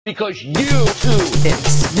Because you two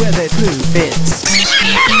It's where the blue fits.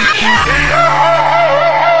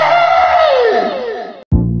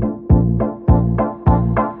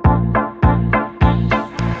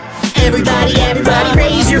 Everybody,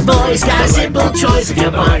 raise your voice. Got a simple choice. If you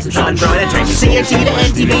want some Sean Troy, turn your CNC to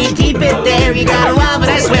MTV and keep it there. You gotta love it,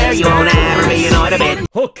 I swear you won't ever be annoyed a bit.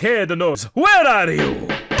 Okay, the nose, where are you?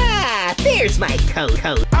 Ah, there's my coat.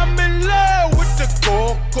 I'm in love with the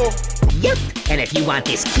coco. Yep, and if you want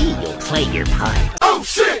this key, you'll play your part. Oh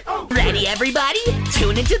shit! Ready, everybody?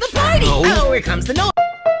 Tune into the party. Oh, here comes the noise.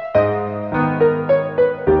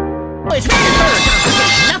 It's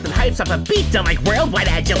nothing hypes up a beat done like worldwide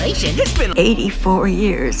adulation. It's been 84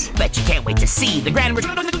 years. Bet you can't wait to see the grand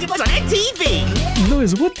return on MTV.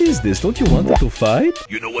 Noise, what is this? Don't you want to fight?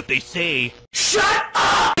 You know what they say. Shut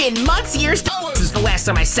up! Been months, years, since the last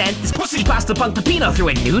time I sent this pussy pasta punk Peppino through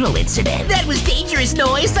a noodle incident. That was dangerous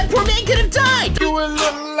noise. That poor man could have died. You will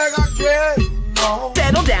look like I can. No.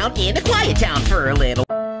 Settle down in a quiet town for a little.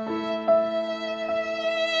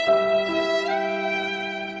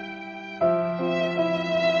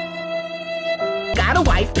 Got a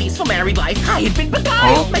wife, peaceful married life. I had been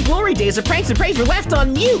beguiled. My glory days of pranks and praise were left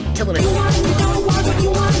on mute till it.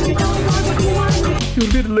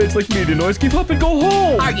 You're middle-aged like me, the Noise. Give up and go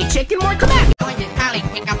home. Are you chicken or come back?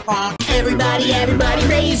 Everybody,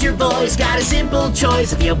 raise your voice. Got a simple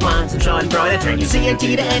choice. If you want some Sean Troy, turn your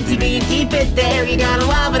CNT to MTV and keep it there. You gotta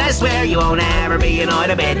love it, I swear you won't ever be annoyed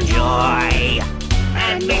of it. Enjoy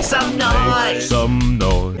and make some noise. Some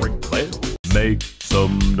noise. Make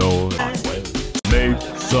some noise. Make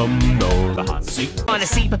some noise. Wanna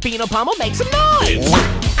see Peppino pummel? Make some noise.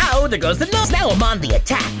 Oh, there goes the nose. Now I'm on the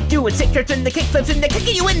attack. Doing sick turns and the kickflips and the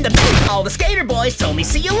kicking you in the back. All the skater boys told me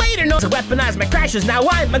see you later. No, to weaponize my crashes. Now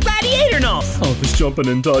I'm a gladiator. No. Oh, this jumping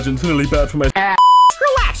and dodging's really bad for my.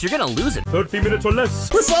 Relax, you're gonna lose it. 30 minutes or less.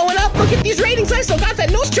 We're blowing up. Look at these ratings. I still got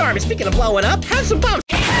that nose charm. Speaking of blowing up, have some bumps.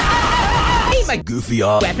 Hey, my goofy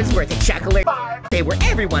weapons worth a chuckler. They were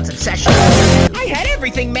everyone's obsession. I had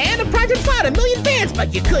everything, man. A project fought 1 million fans,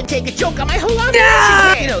 but you couldn't take a joke on my whole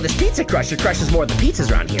operation. You know, this pizza crusher crushes more than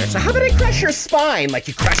pizzas around here. So how about I crush your spine like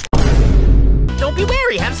you crushed? Don't be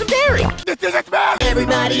wary, have some dairy. This isn't bad.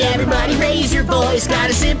 Everybody, raise your voice. Got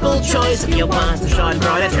a simple choice. If you want some Sean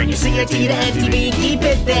Troy, turn your CRT to MTV and keep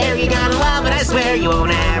it there. You gotta love it, I swear you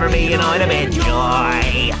won't ever be annoyed of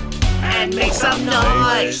Enjoy and make some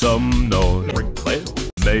noise. Some noise.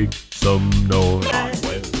 Make some noise.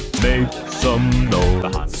 Make some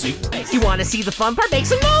noise. You wanna see the fun part? Make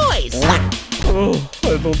some noise. Oh,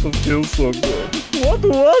 I don't feel so good. What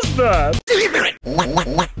was that?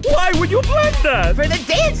 Why would you play that? For the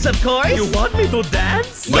dance, of course. You want me to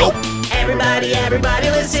dance? Nope. Everybody,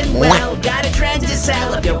 listen well. Got a trend to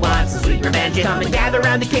sell. If you want some sweet revenge, come and gather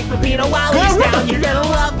around to kick Peppino while he's down. You're gonna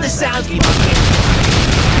love the sounds. Keep on kicking.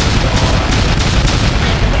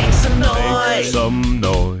 Make some noise. Some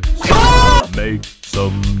noise. Make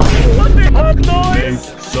some noise. What the heck noise? Make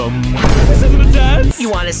some noise. This isn't a dance. You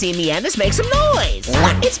want to see me end this? Make some noise.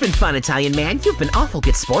 It's been fun, Italian man. You've been awful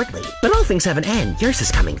good sport lately. But all things have an end. Yours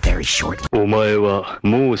is coming very shortly. お前は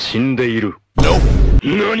もう死んでいる。 Nope.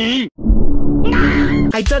 NANI?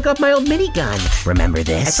 I dug up my old minigun. Remember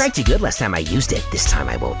this? I fragged you good last time I used it. This time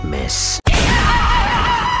I won't miss.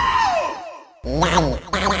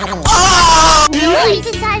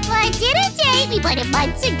 It's time for a dinner date. We bought it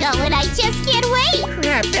months ago and I just can't wait.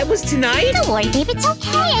 Crap, that was tonight? Don't worry, babe, it's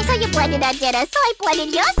okay. I saw you blended our dinner, so I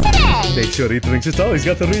blended yours today. Make sure he drinks it all. He's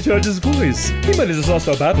got to recharge his voice. He might have just lost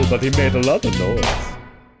our battle, but he made a lot of noise.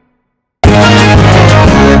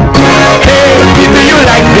 If you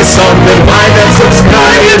like this song, then find and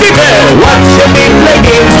subscribe. You'll be there watching me play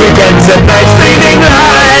games, weekends and nights streaming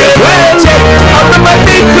live. Well, check out the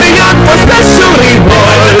Monday Crayon for special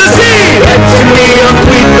reward. The sea, catch me on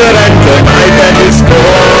Twitter and join my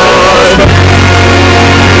Discord.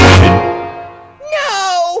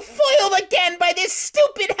 No! Foiled again by this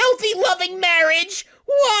stupid, healthy, loving marriage!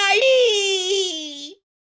 Why?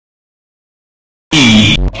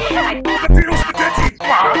 Peppino'S spaghetti.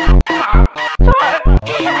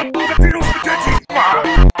 Peppino'S spaghetti.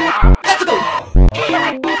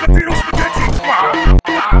 Peppino'S spaghetti.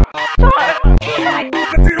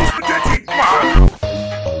 Peppino'S spaghetti.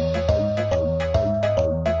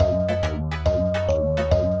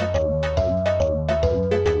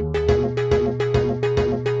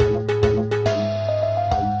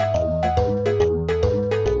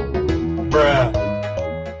 Bruh.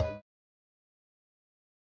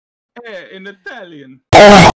 In Italian.